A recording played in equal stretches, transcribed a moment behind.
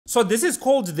So this is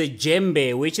called the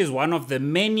djembe, which is one of the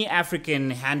many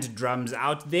African hand drums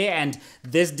out there, and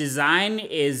this design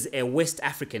is a West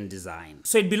African design.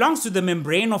 So it belongs to the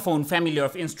membranophone family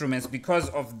of instruments because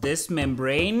of this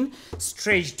membrane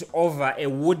stretched over a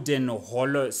wooden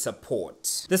hollow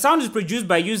support. The sound is produced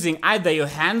by using either your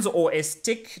hands or a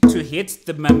stick to hit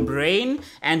the membrane,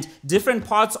 and different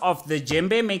parts of the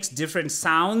djembe makes different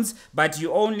sounds, but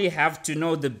you only have to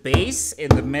know the bass in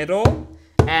the middle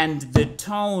and the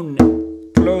tone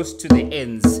close to the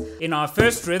ends in our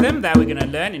first rhythm that we're going to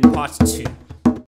learn in part 2.